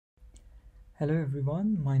Hello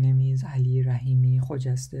everyone, my name is Rahimi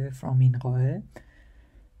Khojasteh from INRAE.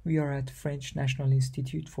 We are at French National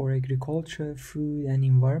Institute for Agriculture, Food and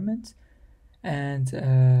Environment, and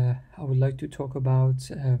I would like to talk about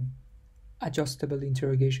adjustable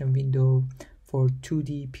interrogation window for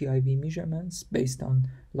 2D PIV measurements based on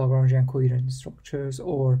Lagrangian Coherent Structures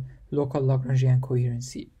or local Lagrangian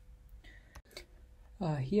coherency.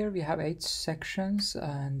 Here we have 8 sections,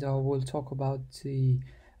 and we'll talk about the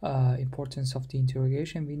importance of the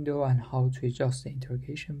interrogation window and how to adjust the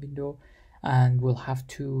interrogation window, and we'll have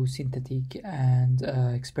 2 synthetic and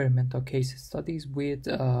experimental case studies with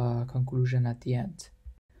conclusion at the end.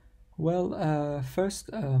 Well, first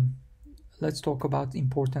let's talk about the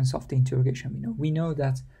importance of the interrogation window. We know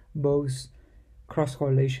that both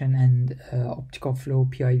cross-correlation and optical flow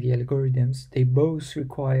PIV algorithms, they both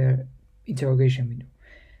require interrogation window,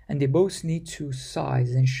 and they both need to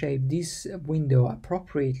size and shape this window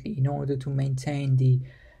appropriately in order to maintain the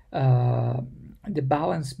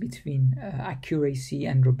balance between accuracy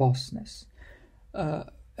and robustness.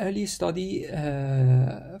 Early study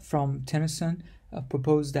from Tennyson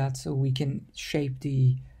proposed that we can shape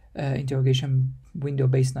the interrogation window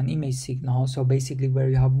based on image signal. So basically, where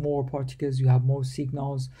you have more particles, you have more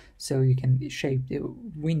signals, so you can shape the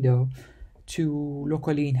window to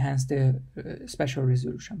locally enhance the spatial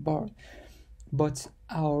resolution bar. But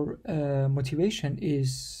our motivation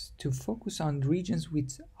is to focus on regions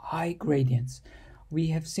with high gradients. We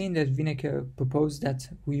have seen that Vineke proposed that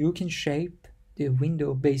you can shape the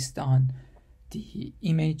window based on the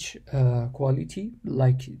image quality,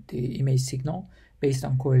 like the image signal, based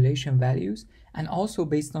on correlation values, and also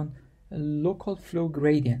based on local flow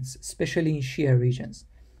gradients, especially in shear regions.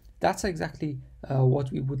 That's exactly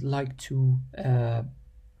what we would like to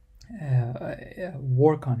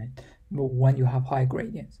work on it when you have high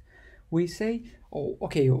gradients. We say, oh,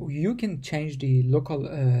 okay, you can change the local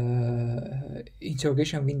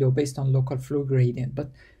interrogation window based on local flow gradient,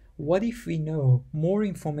 but what if we know more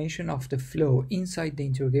information of the flow inside the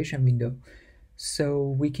interrogation window? So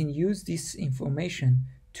we can use this information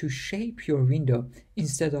to shape your window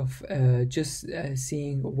instead of just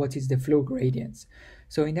seeing what is the flow gradients.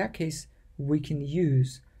 So in that case, we can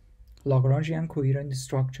use Lagrangian coherent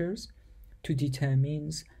structures to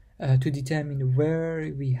determine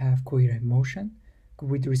where we have coherent motion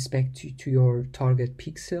with respect to your target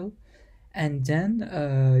pixel, and then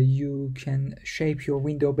you can shape your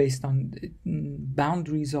window based on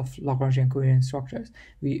boundaries of Lagrangian coherent structures.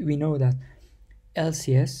 We know that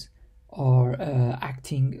LCS are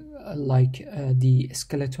acting like the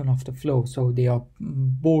skeleton of the flow, so they are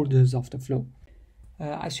borders of the flow.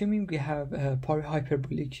 Assuming we have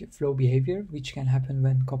hyperbolic flow behavior, which can happen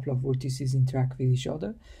when a couple of vortices interact with each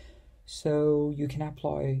other, so you can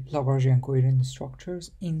apply Lagrangian coherent structures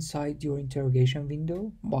inside your interrogation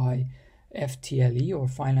window by FTLE or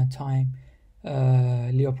Finite-Time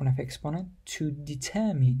Lyapunov Exponent to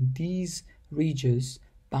determine these regions,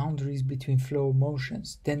 boundaries between flow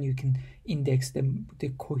motions. Then you can index the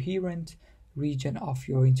coherent region of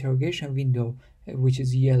your interrogation window, which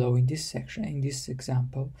is yellow in this section, in this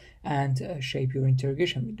example, and shape your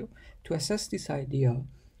interrogation window. To assess this idea,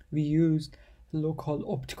 we used local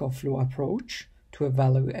optical flow approach to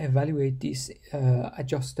evaluate this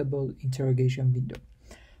adjustable interrogation window.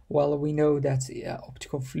 Well, we know that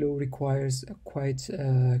optical flow requires quite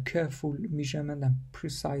careful measurement and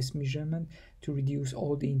precise measurement to reduce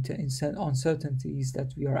all the uncertainties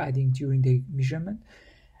that we are adding during the measurement.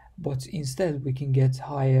 But instead, we can get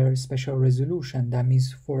higher spatial resolution. That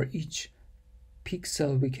means for each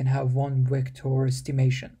pixel, we can have one vector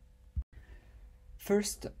estimation.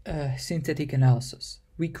 First, synthetic analysis.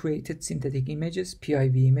 We created synthetic images,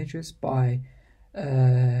 PIV images, by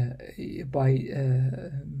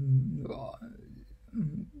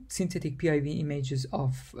synthetic PIV images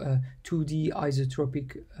of 2D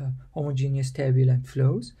isotropic homogeneous turbulent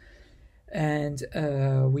flows. And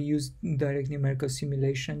we used direct numerical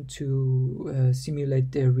simulation to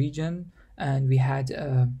simulate the region, and we had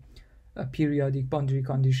periodic boundary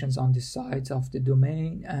conditions on the sides of the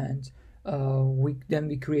domain, and then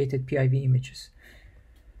we created PIV images.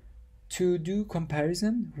 To do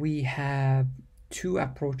comparison, we have 2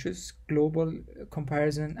 approaches: global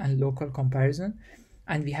comparison and local comparison,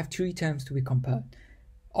 and we have 3 terms to be compared: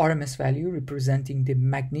 RMS value, representing the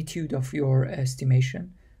magnitude of your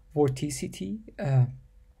estimation; vorticity,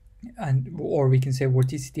 or we can say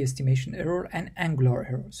vorticity estimation error; and angular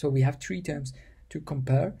error. So we have 3 terms to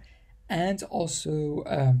compare, and also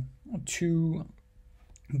 2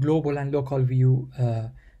 global and local view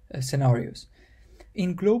scenarios.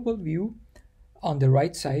 In global view, on the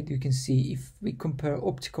right side, you can see if we compare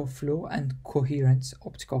optical flow and coherent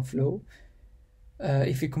optical flow,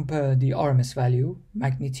 if we compare the RMS value,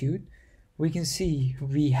 magnitude, we can see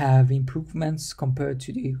we have improvements compared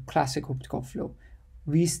to the classic optical flow.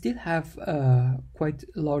 We still have quite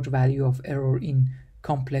a large value of error in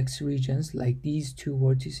complex regions like these two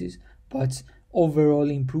vortices, but overall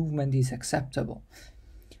improvement is acceptable.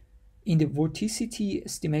 In the vorticity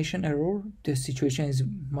estimation error, the situation is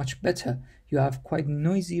much better. You have quite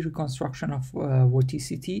noisy reconstruction of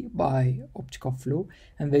vorticity by optical flow,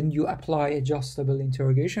 and when you apply adjustable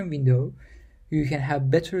interrogation window, you can have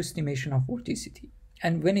better estimation of vorticity.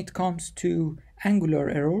 And when it comes to angular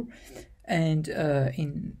error, and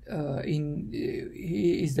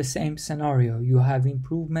is the same scenario. You have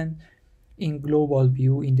improvement in global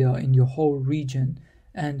view in your whole region,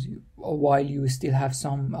 and while you still have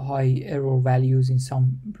some high error values in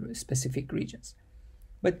some specific regions.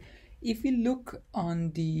 But if we look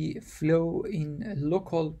on the flow in a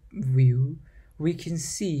local view, we can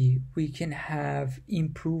see we can have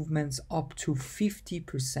improvements up to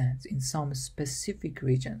 50% in some specific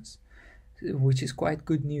regions, which is quite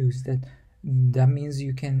good news. That means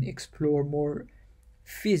you can explore more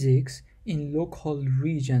physics in local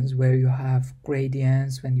regions where you have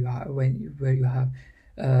gradients, where you have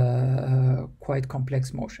quite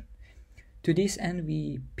complex motion. To this end,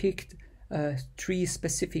 we picked 3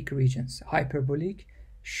 specific regions: hyperbolic,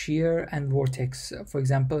 shear, and vortex. For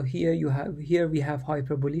example, here we have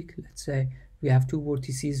hyperbolic. Let's say we have 2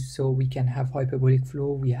 vortices, so we can have hyperbolic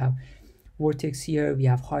flow. We have vortex here, we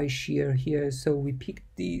have high shear here. So we picked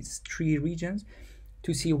these 3 regions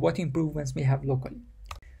to see what improvements we have locally.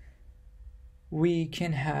 We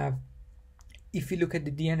can have, if we look at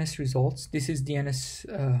the DNS results, this is DNS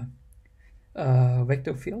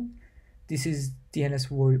vector field, this is DNS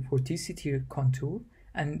vorticity contour,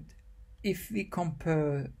 and if we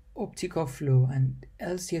compare optical flow and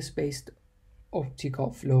LCS-based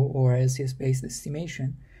optical flow or LCS-based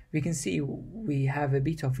estimation, we can see we have a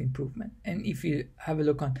bit of improvement. And if you have a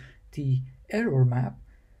look on the error map,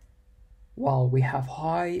 while we have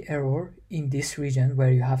high error in this region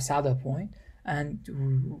where you have saddle point, and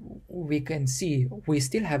we can see we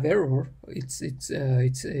still have error. We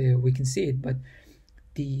can see it, but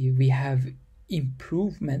we have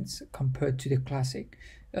improvements compared to the classic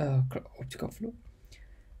optical flow.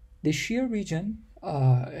 The shear region,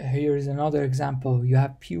 here is another example. You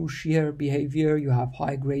have pure shear behavior, you have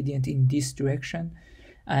high gradient in this direction,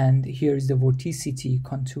 and here is the vorticity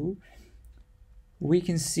contour. We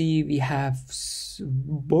can see we have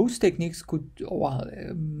both techniques could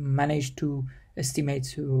manage to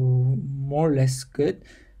estimate more or less good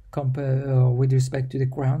with respect to the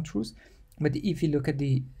ground truth. But if you look at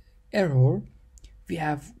the error, we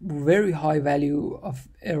have very high value of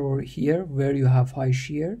error here where you have high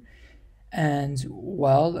shear, and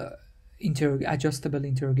adjustable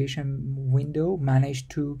interrogation window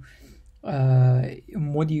managed to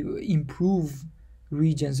improve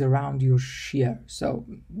regions around your shear. So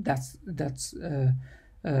that's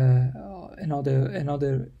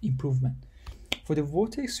another improvement. For the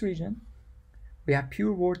vortex region, we have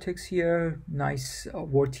pure vortex here, nice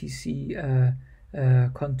vortice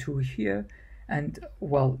contour here, and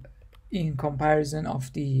in comparison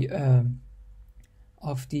of the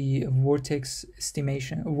vortex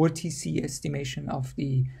estimation, vortice estimation of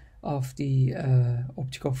the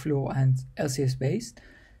optical flow and LCS based,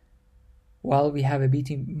 we have a bit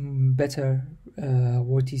better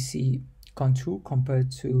vortice contour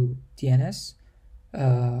compared to DNS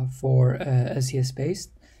for LCS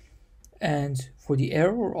based, and for the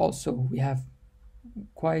error also we have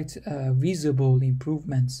quite visible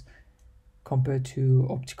improvements compared to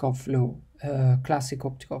optical flow, classic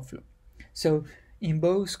optical flow. So in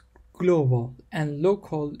both global and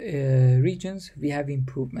local regions we have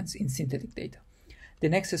improvements in synthetic data. The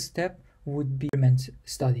next step would be experiment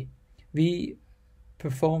study. We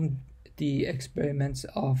performed the experiments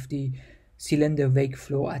of the cylinder wake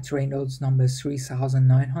flow at Reynolds number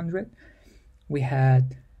 3900. We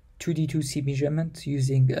had 2D2C measurement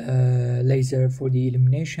using laser for the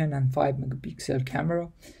illumination and 5 megapixel camera,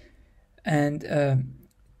 and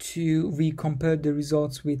we compared the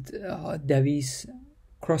results with Davis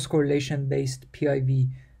cross-correlation based PIV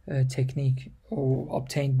technique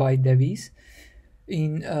obtained by Davis.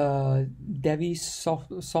 In Davis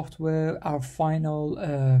software, our final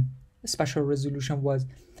spatial resolution was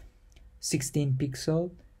 16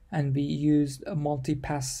 pixel, and we used a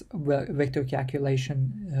multi-pass vector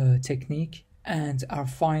calculation technique, and our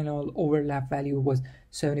final overlap value was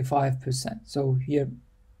 75%. So here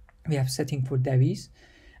we have setting for Davis,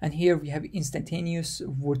 and here we have instantaneous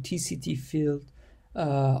vorticity field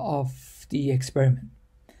of the experiment.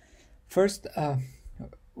 First,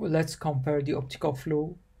 let's compare the optical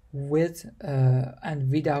flow with and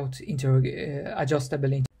without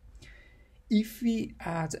adjustable interrogation. If we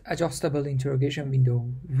add adjustable interrogation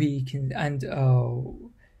window, we can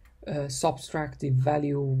subtract the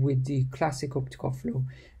value with the classic optical flow,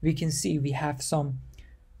 we can see we have some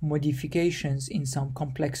modifications in some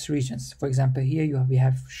complex regions. For example, here we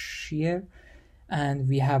have shear, and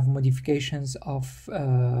we have modifications of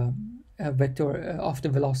a vector of the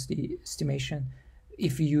velocity estimation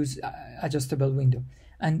if we use adjustable window.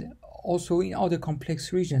 And also in other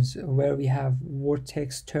complex regions where we have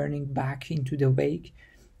vortex turning back into the wake,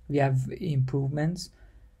 we have improvements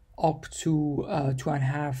up to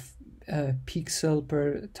 2.5 pixel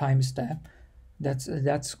per time step.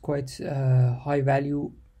 That's quite high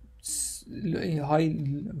value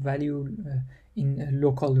in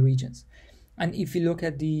local regions. And if you look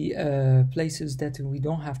at the places that we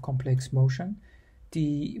don't have complex motion,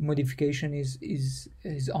 the modification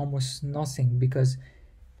is almost nothing, because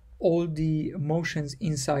all the motions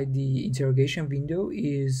inside the interrogation window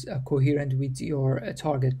is coherent with your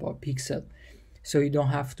target pixel. So you don't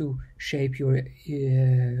have to shape your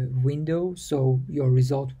window, so your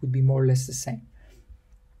result would be more or less the same.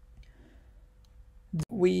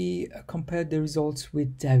 We compared the results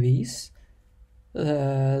with Davis.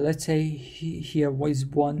 Let's say here was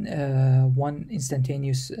one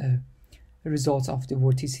instantaneous result of the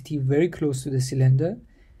vorticity very close to the cylinder,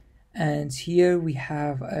 and here we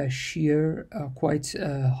have a shear, quite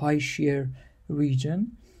high shear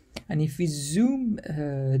region. And if we zoom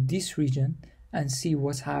this region and see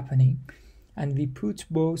what's happening, and we put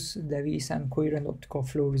both Davis and coherent optical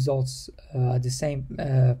flow results at the same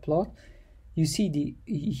plot, you see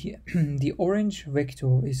the orange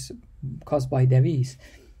vector is caused by Davis,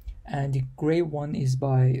 and the gray one is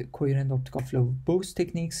by coherent optical flow. Both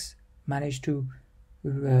techniques manage to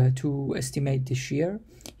estimate the shear.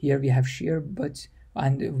 Here we have shear,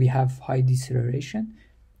 and we have high deceleration.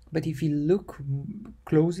 But if you look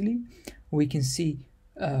closely, we can see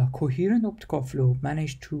coherent optical flow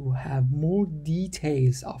managed to have more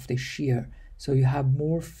details of the shear. So you have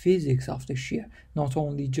more physics of the shear, not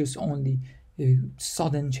only a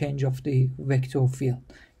sudden change of the vector field.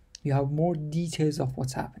 You have more details of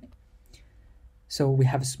what's happening. So we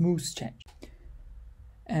have a smooth change.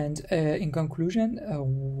 And in conclusion,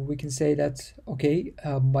 we can say that, okay,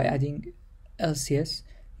 by adding LCS,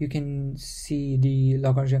 you can see the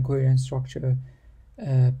Lagrangian coherent structure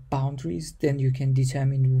boundaries. Then you can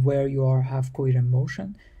determine where you have coherent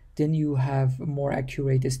motion. Then you have more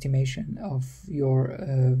accurate estimation of your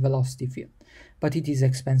velocity field. But it is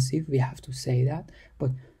expensive, we have to say that.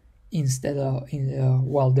 But instead of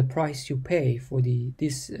the price you pay for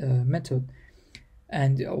this method,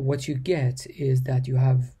 and what you get is that you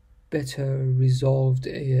have better resolved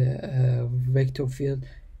vector field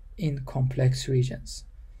in complex regions.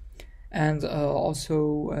 And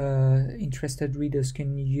also interested readers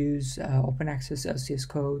can use open access LCS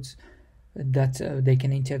codes that they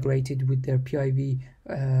can integrate it with their PIV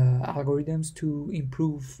algorithms to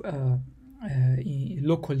improve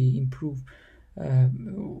locally improve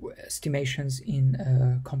estimations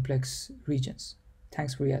in complex regions.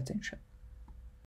 Thanks for your attention.